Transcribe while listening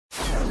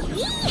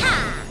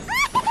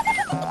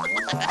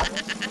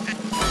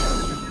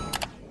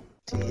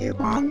Do you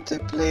want to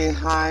play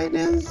hide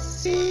and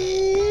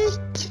seek?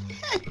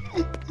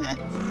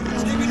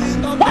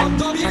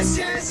 Yes,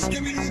 yes.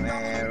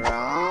 Where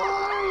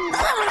are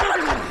you?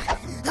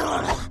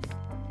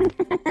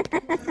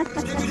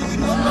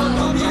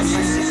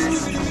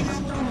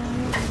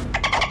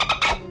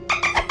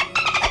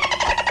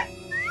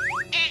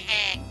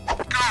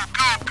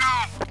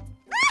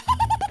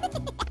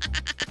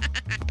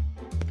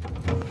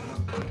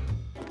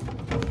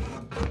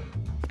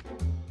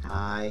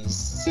 I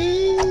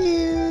see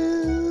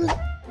you.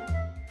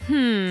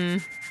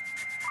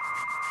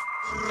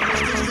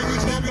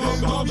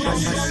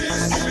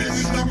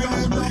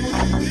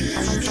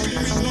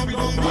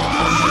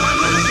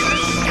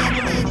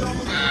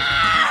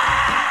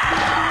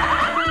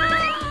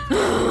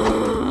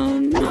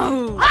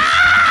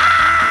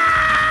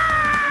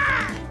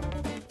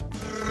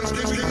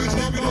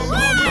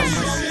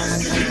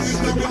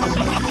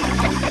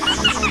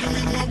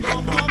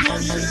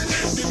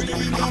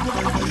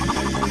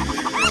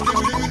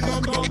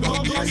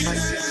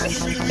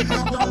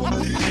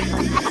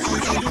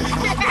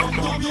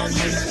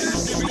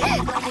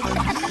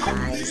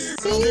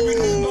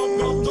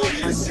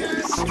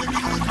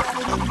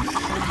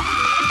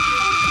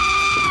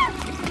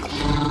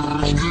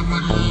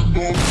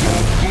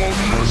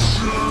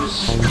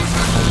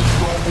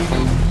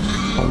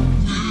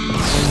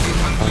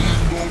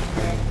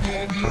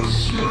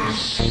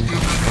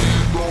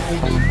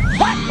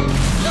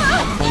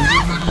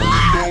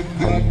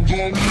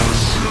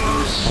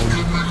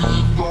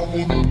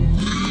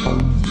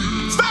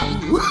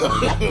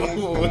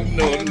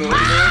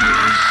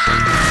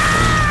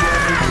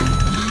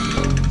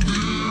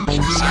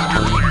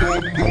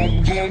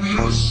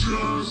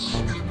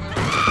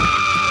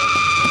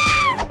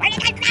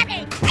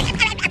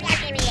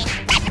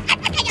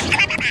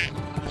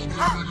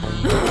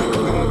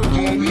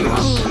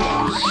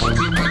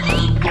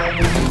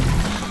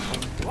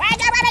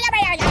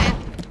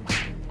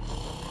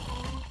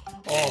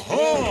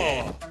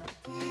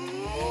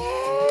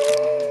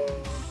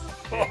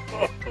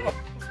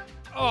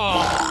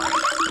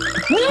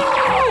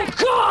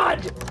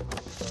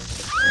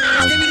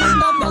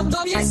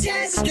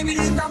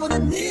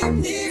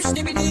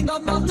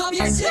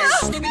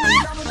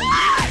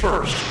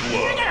 First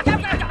blood.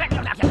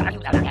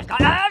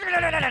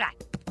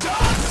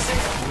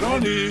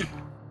 Grani.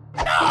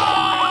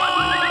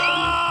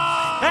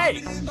 Hey!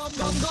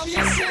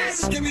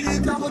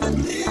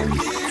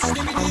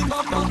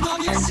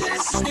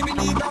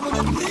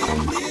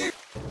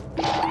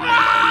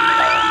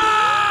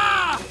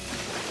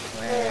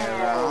 Where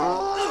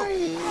are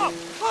you?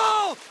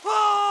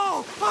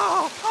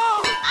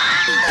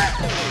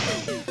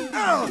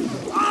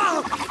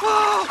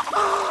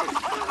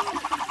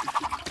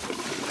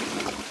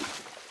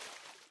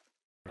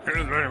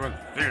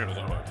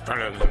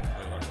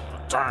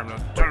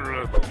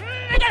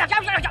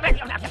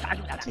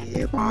 Do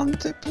you want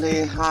to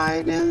play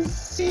hide and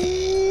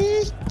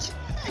seek?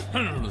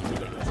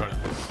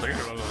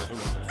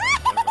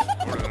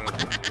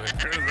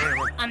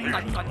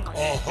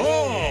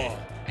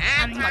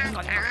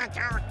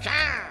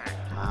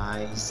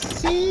 I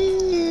see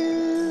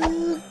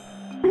you.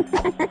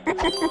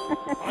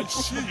 I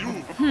see you.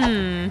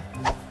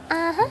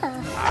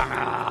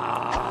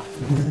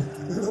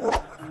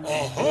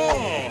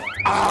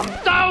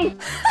 No!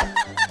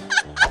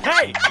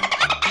 Hey!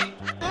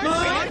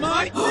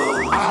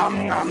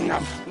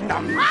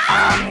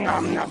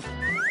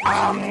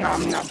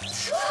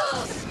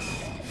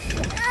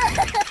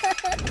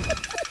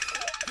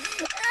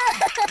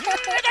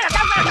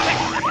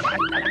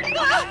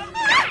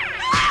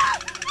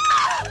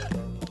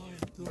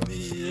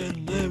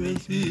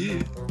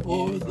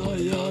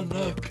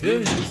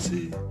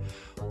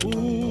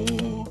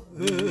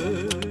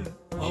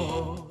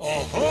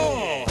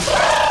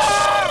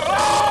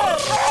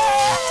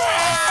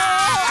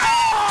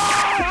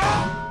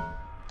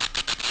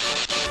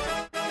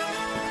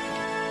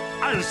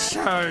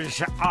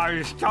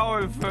 I'm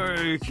sorry for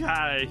you,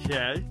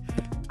 Calican.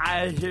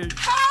 I should...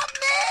 Help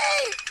me!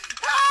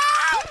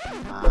 Help!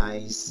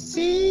 I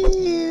see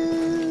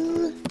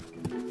you.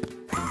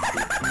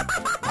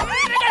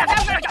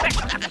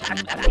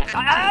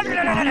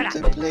 Want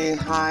to play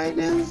hide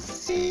and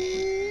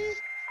seek?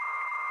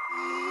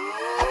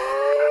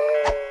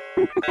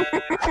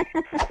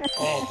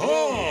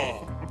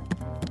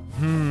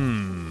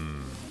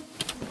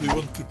 You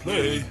want to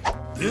play?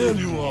 There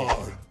you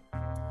are.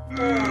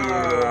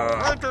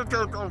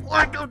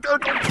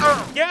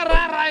 Get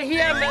out of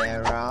here, man!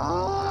 Where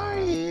are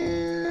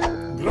you?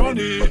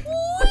 Grani.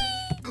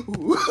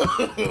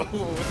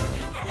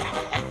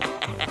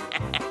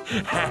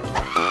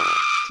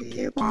 Do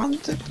you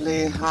want to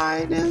play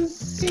hide and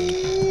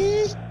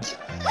seek?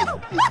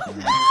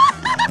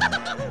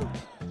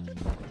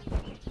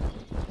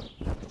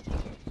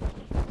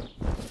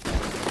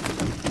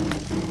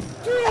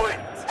 Do it!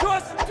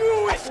 Just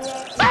do it!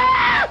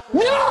 Ah!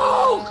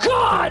 No,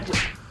 God!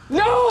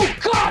 No,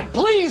 God,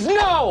 please,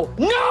 no!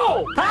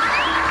 No!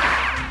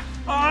 Ah!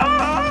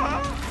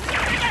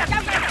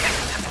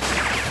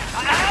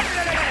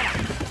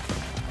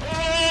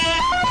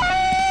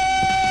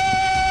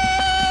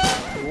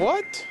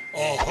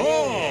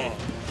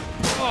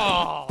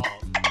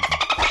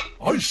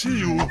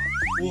 you.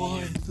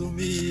 Why to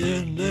me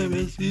and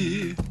never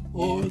see?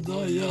 Oh,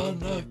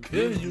 Diana,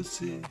 can you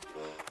see?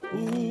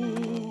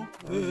 Ooh,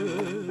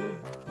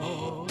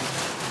 ah.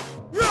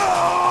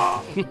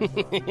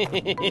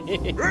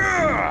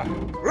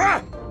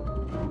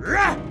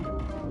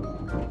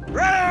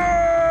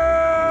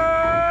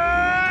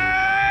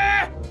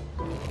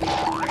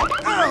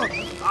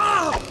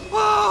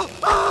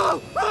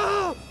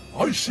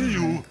 I see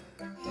you.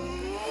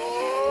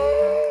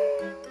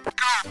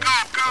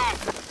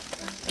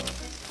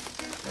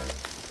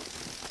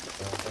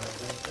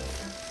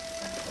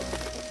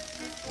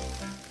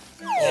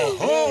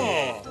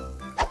 Aha!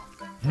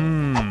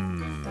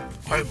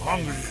 I'm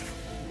hungry.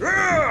 Where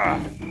are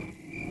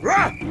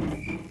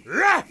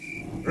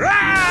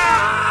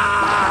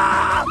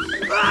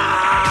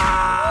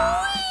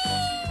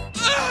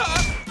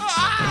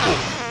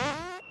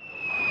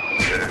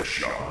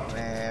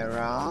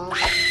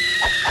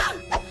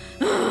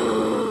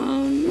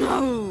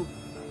No!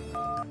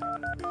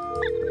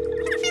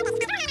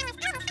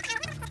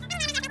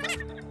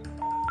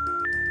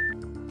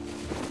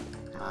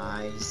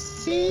 I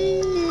see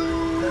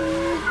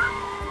you?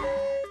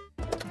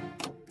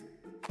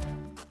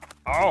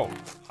 Oh,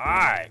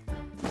 hi.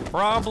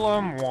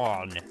 Problem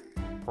 1.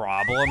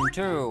 Problem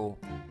 2.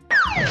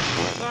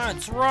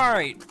 That's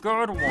right,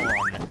 good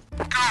one.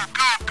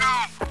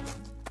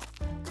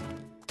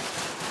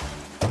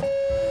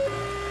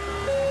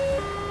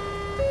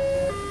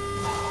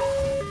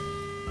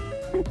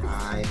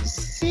 I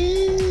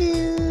see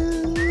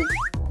you?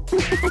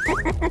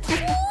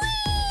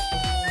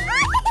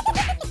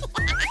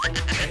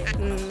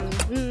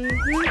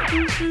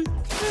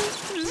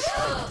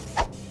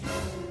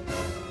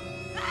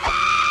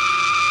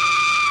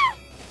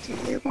 Do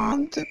you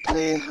want to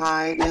play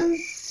hide and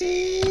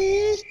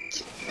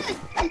seek?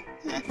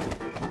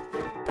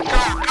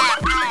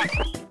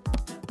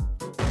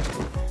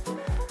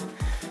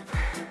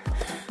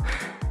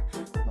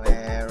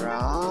 Where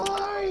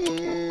are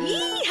you?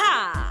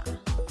 Yeehaw!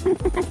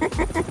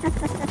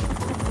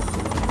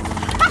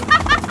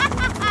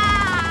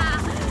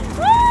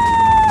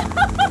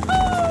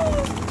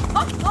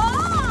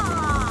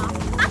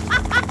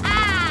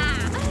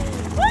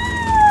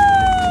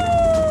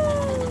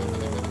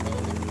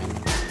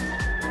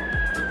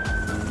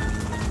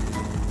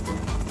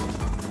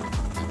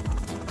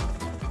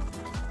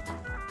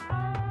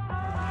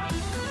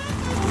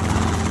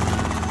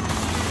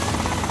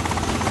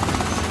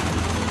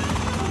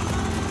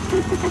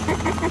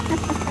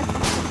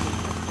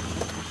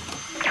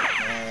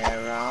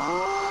 Where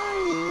are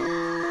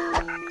you?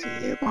 Do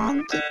you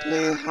want to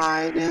play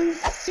hide and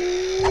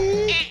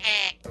seek?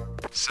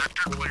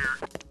 Sector clear.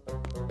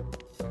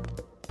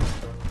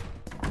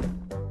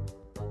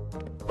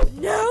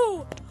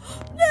 No!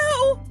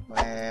 No!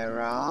 Where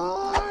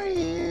are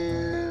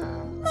you?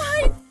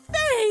 My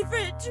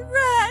favorite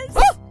dress!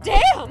 Oh,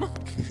 damn!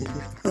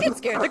 It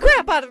scared the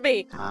crap out of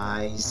me!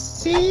 I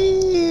see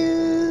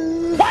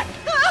you. What?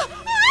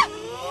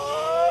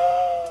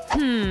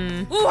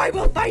 Oh, I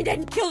will find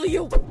and kill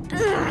you!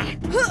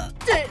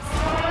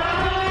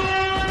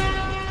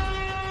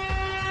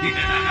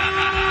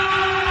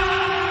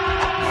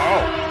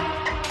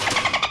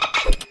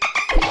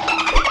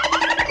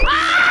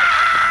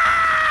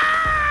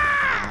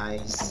 I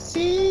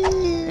see you.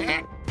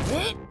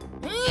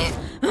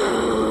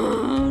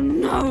 Oh,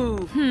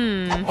 no!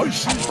 I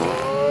see.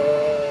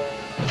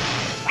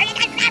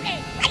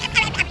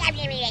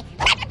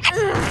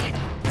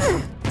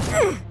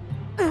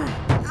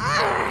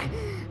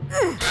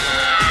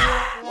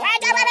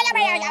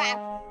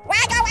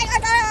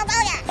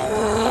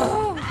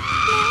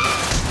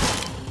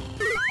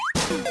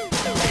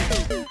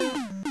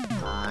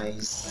 I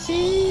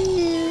see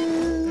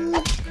you.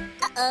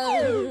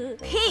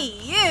 Hey,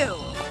 you!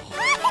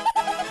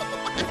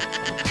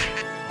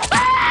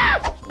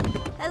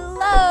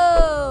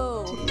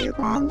 Hello! Do you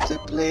want to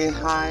play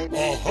hide?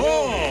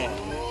 Aha!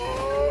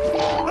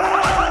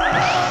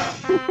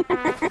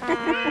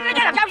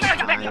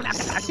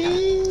 I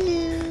see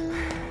you.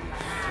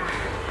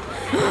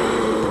 Do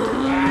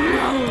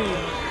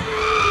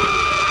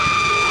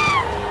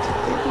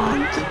you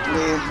want to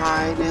play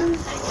hide and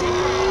seek?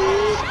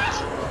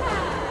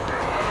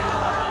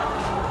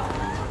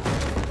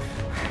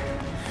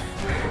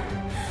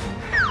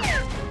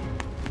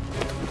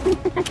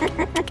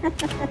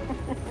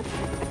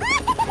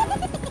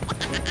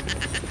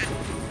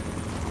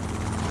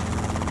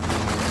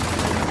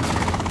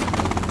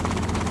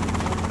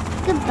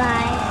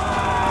 Goodbye.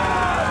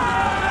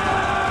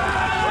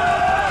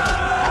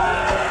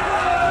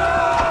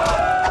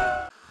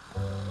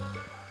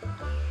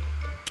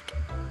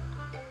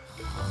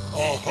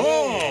 Aha!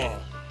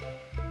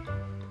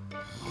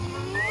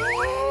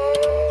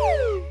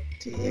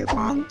 Do you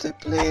want to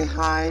play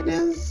hide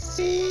and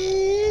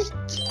seek?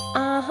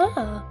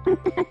 Uh-huh.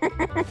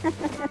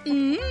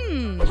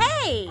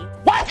 Hey!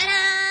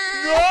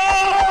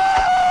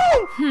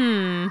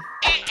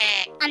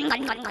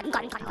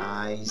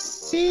 I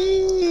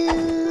see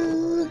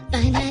you.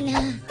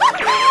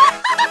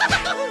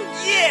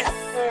 Yes!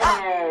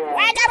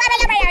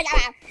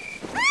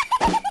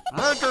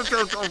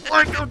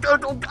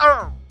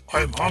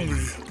 I'm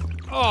hungry.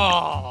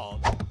 Oh.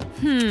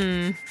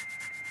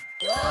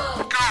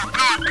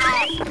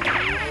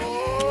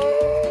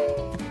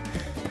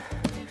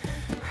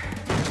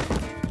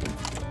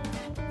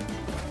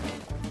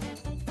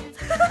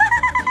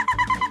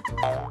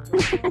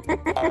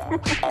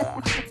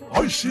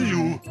 I see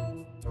you.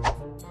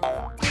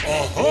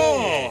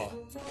 Aha!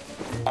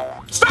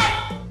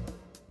 Stop!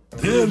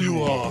 There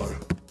you are.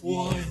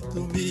 Why to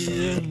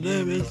me and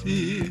never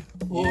see?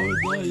 Oh,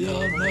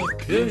 Diana,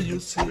 can you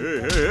see?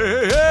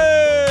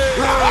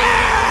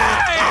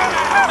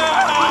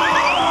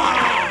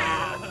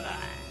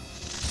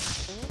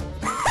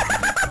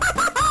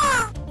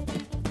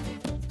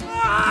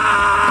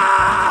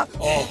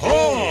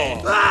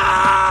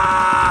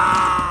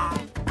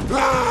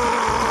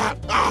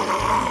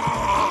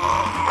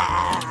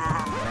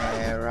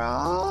 Where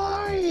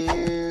are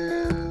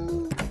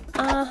you?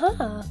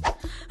 Uh-huh.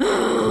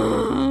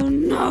 Oh,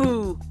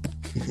 no.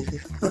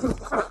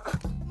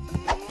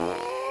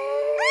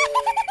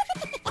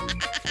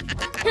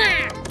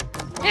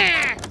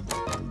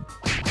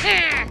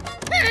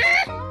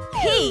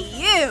 Hey,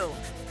 you!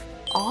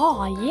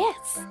 Oh,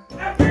 yes.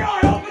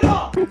 FBI, open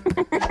up!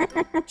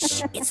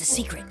 Shh, it's a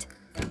secret.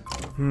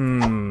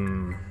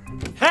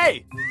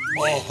 Hey!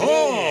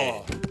 Aha!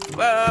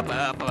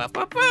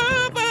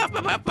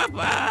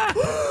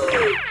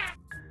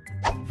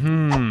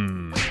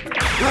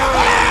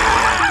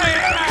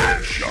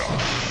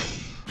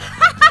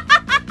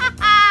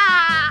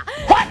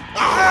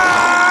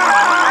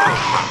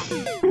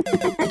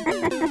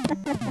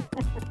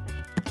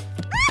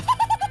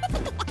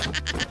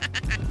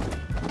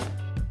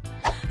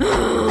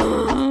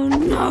 Oh,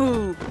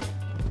 no.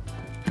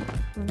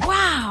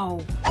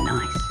 Wow.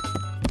 Nice.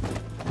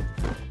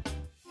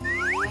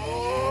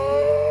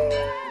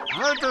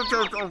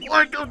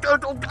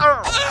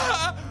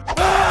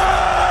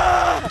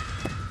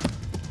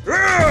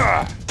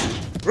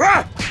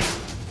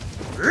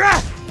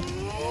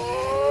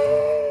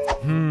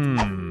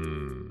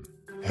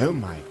 Oh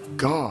my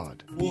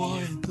God.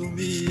 Why to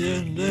me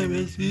and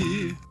never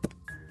see?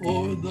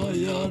 Oh,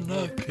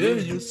 Diana,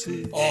 can you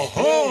see?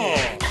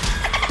 Aha!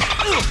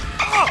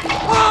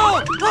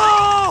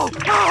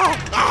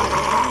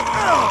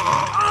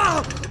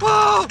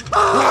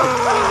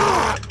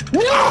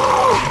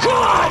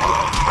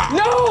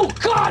 No!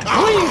 God,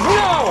 please,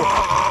 no!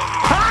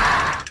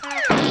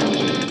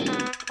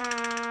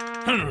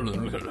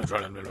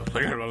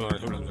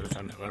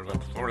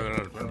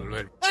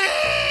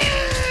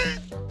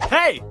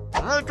 Hey!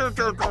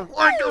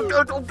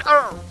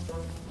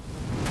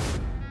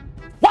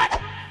 What?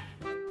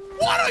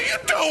 What are you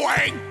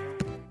doing?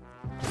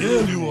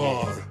 There you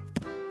are.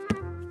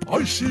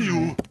 I see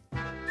you.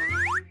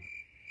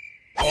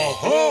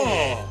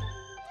 Aha!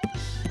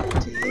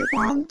 Do you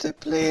want to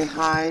play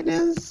hide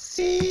and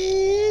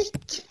seek?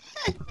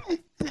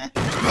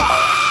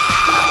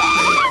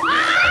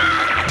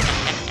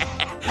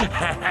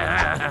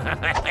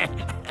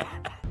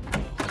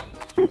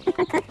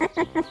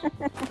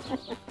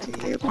 Do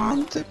you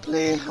want to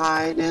play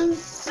hide and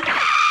seek?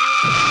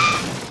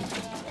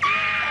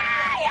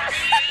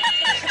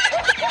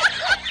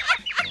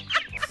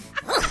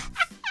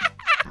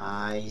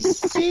 I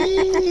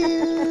see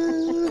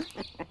you.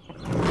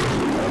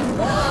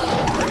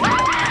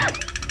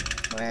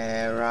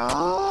 Where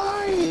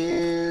are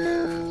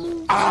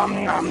you?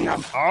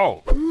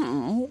 Oh.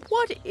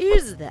 What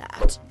is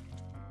that?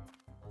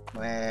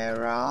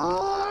 Where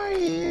are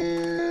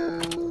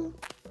you?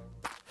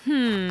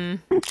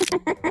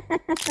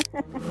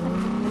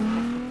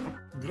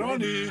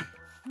 Granny!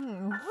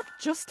 What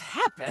just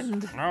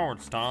happened? Now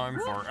it's time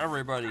for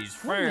everybody's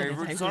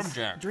favorite I was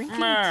subject. drinking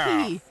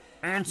Math. tea.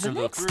 Answer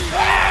the next- three.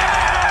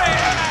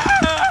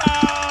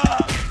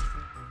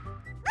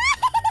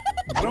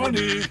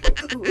 Granny!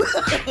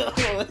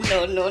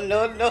 No, no,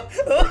 no, no.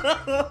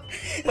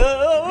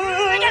 Oh,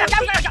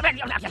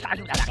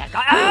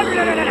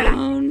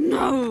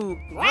 no.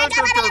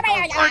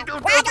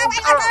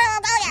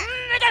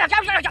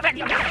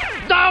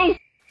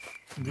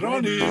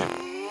 Granny!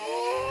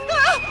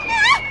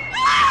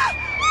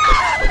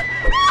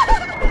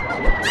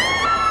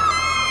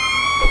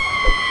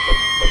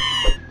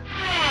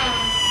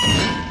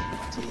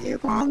 Do you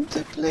want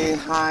to play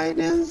hide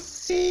and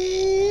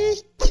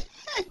seek?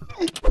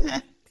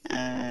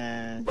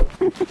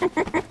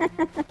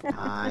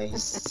 I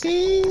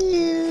see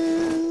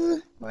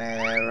you.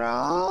 Where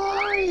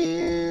are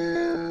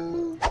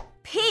you?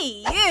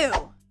 P, you.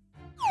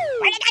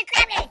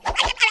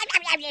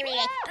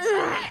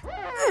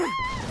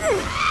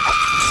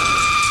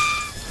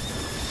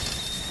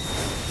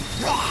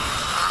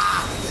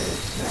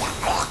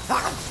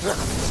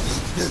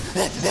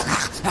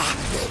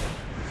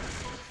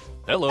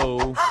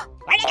 Hello.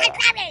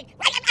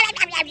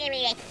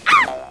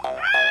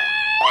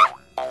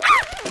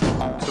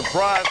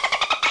 Surprise!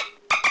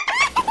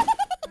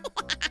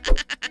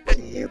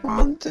 Do you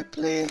want to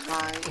play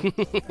hide?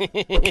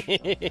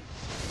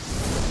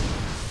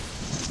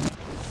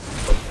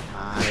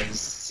 I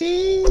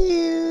see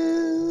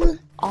you.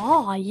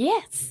 Oh, Ah,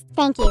 yes.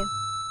 Thank you.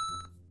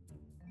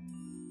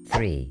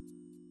 3.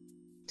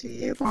 Do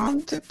you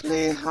want to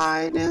play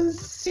hide and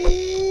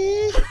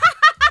seek?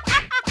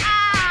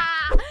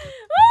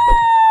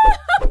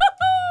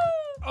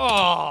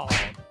 Oh!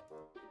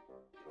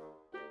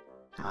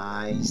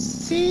 I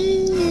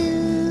see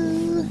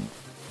you.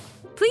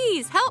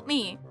 Please help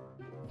me.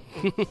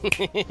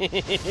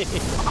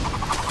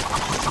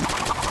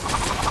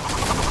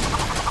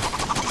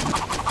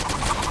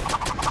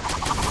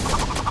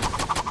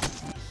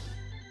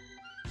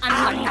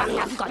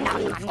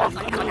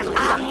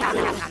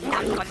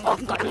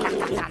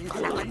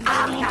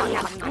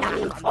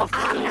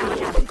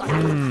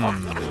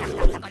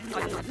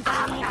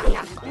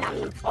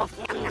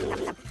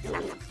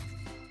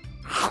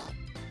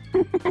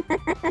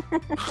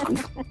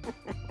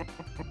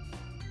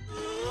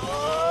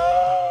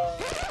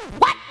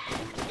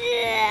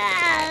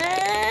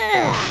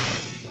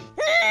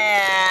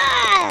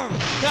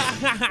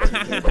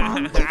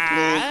 Want to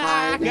play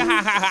hide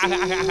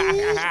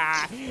and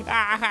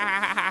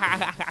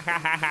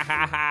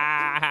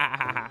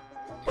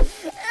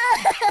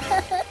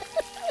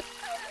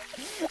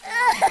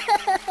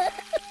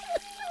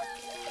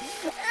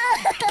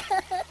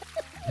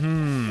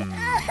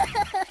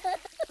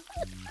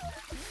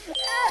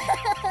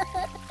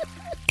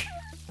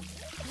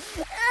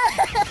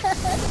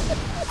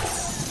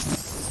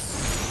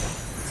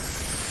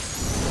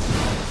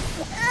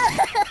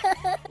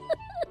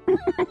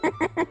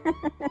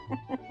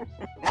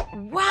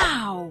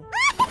Wow.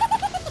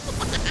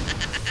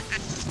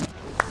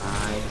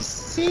 I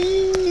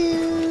see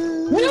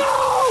you.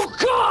 No,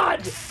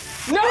 God!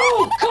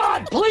 No,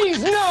 God,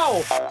 please,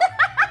 no!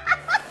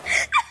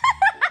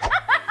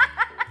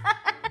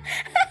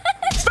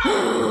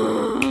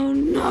 Oh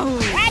no.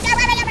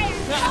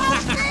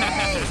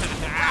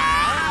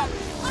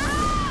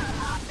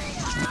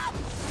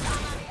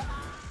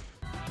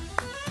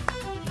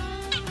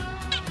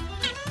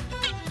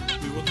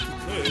 We want to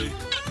play.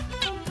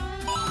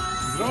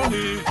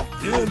 Granny,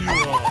 here you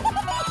are.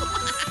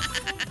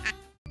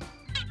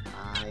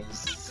 I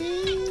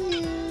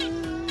see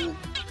you.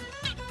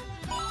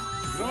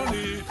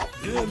 Granny,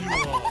 here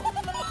you are.